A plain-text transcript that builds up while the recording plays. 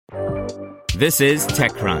This is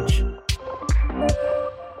TechCrunch.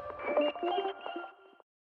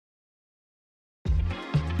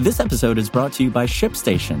 This episode is brought to you by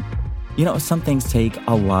ShipStation. You know, some things take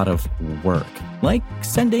a lot of work, like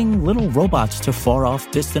sending little robots to far-off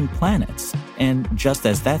distant planets. And just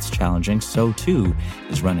as that's challenging, so too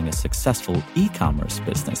is running a successful e-commerce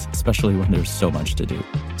business, especially when there's so much to do.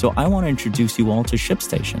 So I want to introduce you all to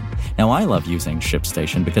ShipStation. Now, I love using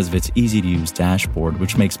ShipStation because of its easy-to-use dashboard,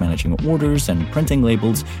 which makes managing orders and printing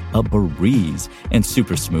labels a breeze and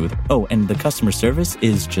super smooth. Oh, and the customer service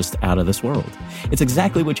is just out of this world. It's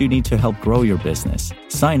exactly what you need to help grow your business.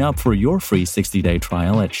 Sign up for your free 60-day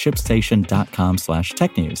trial at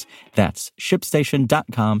shipstation.com/technews. That's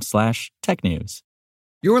shipstation.com/technews.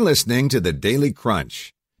 You're listening to The Daily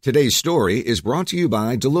Crunch. Today's story is brought to you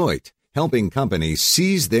by Deloitte, helping companies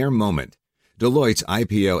seize their moment. Deloitte's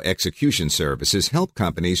IPO execution services help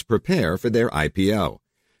companies prepare for their IPO.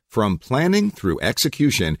 From planning through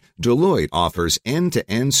execution, Deloitte offers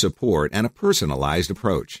end-to-end support and a personalized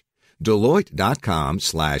approach.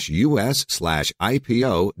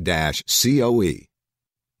 Deloitte.com/US/IPO-COE.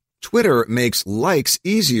 Twitter makes likes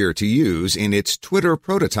easier to use in its Twitter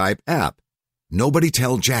prototype app. Nobody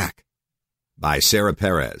Tell Jack, by Sarah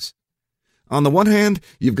Perez. On the one hand,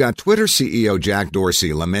 you've got Twitter CEO Jack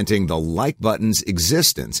Dorsey lamenting the like button's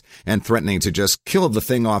existence and threatening to just kill the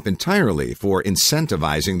thing off entirely for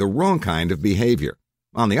incentivizing the wrong kind of behavior.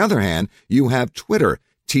 On the other hand, you have Twitter,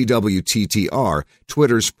 twttr,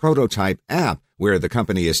 Twitter's prototype app, where the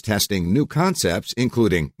company is testing new concepts,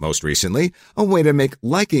 including, most recently, a way to make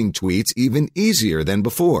liking tweets even easier than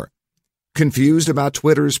before. Confused about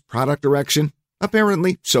Twitter's product direction?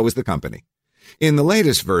 Apparently, so is the company. In the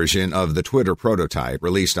latest version of the Twitter prototype,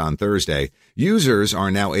 released on Thursday, users are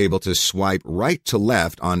now able to swipe right to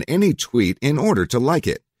left on any tweet in order to like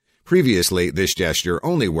it. Previously, this gesture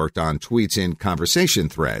only worked on tweets in conversation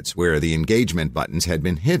threads, where the engagement buttons had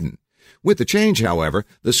been hidden. With the change, however,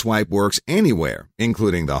 the swipe works anywhere,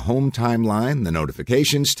 including the home timeline, the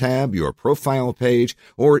notifications tab, your profile page,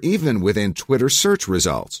 or even within Twitter search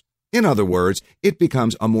results. In other words, it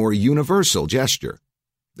becomes a more universal gesture.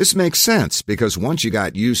 This makes sense because once you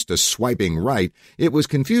got used to swiping right, it was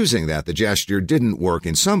confusing that the gesture didn't work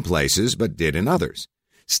in some places but did in others.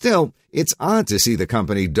 Still, it's odd to see the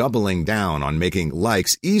company doubling down on making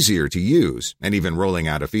likes easier to use and even rolling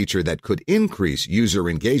out a feature that could increase user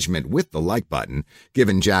engagement with the like button,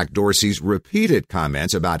 given Jack Dorsey's repeated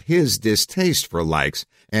comments about his distaste for likes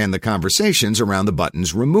and the conversations around the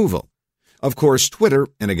button's removal. Of course, Twitter,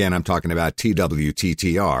 and again I'm talking about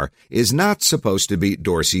TWTTR, is not supposed to be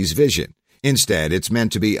Dorsey's vision. Instead, it's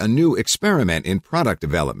meant to be a new experiment in product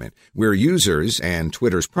development, where users and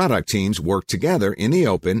Twitter's product teams work together in the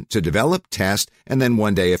open to develop, test, and then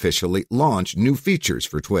one day officially launch new features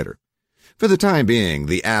for Twitter. For the time being,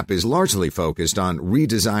 the app is largely focused on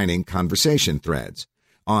redesigning conversation threads.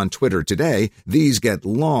 On Twitter today, these get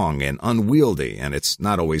long and unwieldy, and it's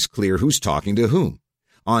not always clear who's talking to whom.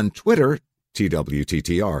 On Twitter,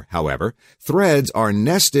 TWTTR, however, threads are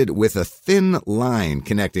nested with a thin line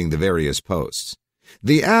connecting the various posts.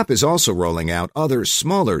 The app is also rolling out other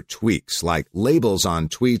smaller tweaks, like labels on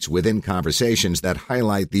tweets within conversations that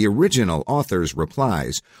highlight the original author's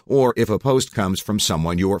replies, or if a post comes from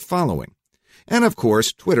someone you're following. And of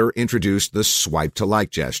course, Twitter introduced the swipe to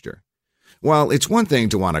like gesture. While it's one thing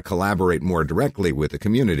to want to collaborate more directly with the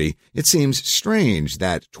community, it seems strange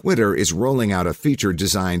that Twitter is rolling out a feature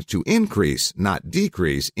designed to increase, not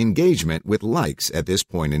decrease, engagement with likes at this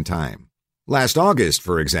point in time. Last August,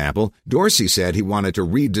 for example, Dorsey said he wanted to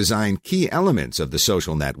redesign key elements of the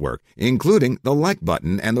social network, including the like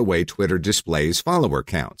button and the way Twitter displays follower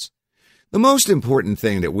counts. The most important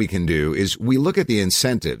thing that we can do is we look at the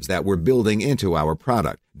incentives that we're building into our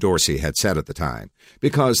product, Dorsey had said at the time,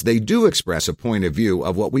 because they do express a point of view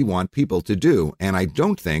of what we want people to do, and I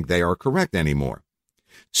don't think they are correct anymore.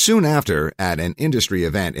 Soon after, at an industry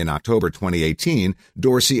event in October 2018,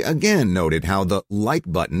 Dorsey again noted how the like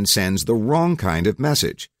button sends the wrong kind of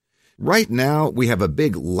message. Right now, we have a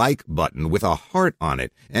big like button with a heart on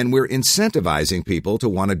it, and we're incentivizing people to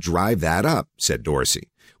want to drive that up, said Dorsey.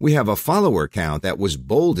 We have a follower count that was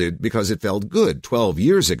bolded because it felt good 12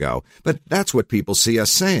 years ago, but that's what people see us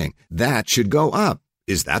saying. That should go up.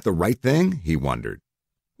 Is that the right thing? He wondered.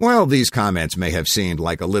 While these comments may have seemed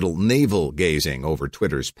like a little navel-gazing over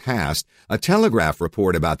Twitter's past, a Telegraph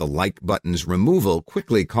report about the like button's removal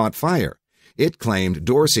quickly caught fire. It claimed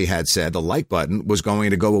Dorsey had said the like button was going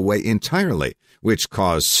to go away entirely, which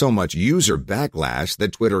caused so much user backlash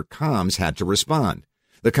that Twitter comms had to respond.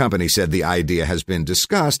 The company said the idea has been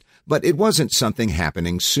discussed, but it wasn't something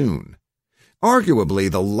happening soon.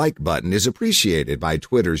 Arguably, the like button is appreciated by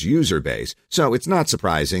Twitter's user base, so it's not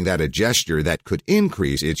surprising that a gesture that could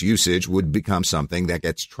increase its usage would become something that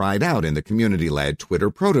gets tried out in the community-led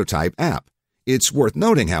Twitter prototype app. It's worth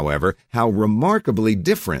noting, however, how remarkably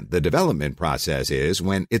different the development process is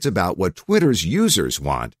when it's about what Twitter's users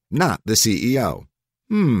want, not the CEO.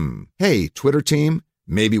 Hey, Twitter team,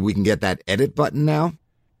 maybe we can get that edit button now?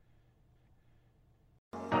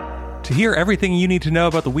 To hear everything you need to know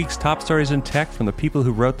about the week's top stories in tech from the people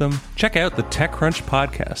who wrote them, check out the TechCrunch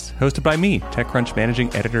podcast, hosted by me, TechCrunch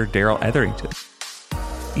managing editor Daryl Etherington.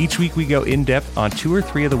 Each week we go in-depth on 2 or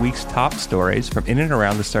 3 of the week's top stories from in and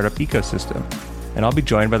around the startup ecosystem. And I'll be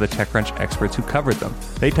joined by the TechCrunch experts who covered them.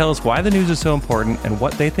 They tell us why the news is so important and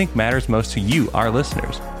what they think matters most to you, our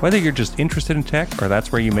listeners, whether you're just interested in tech or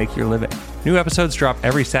that's where you make your living. New episodes drop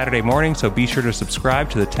every Saturday morning, so be sure to subscribe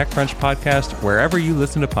to the TechCrunch podcast wherever you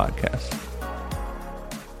listen to podcasts.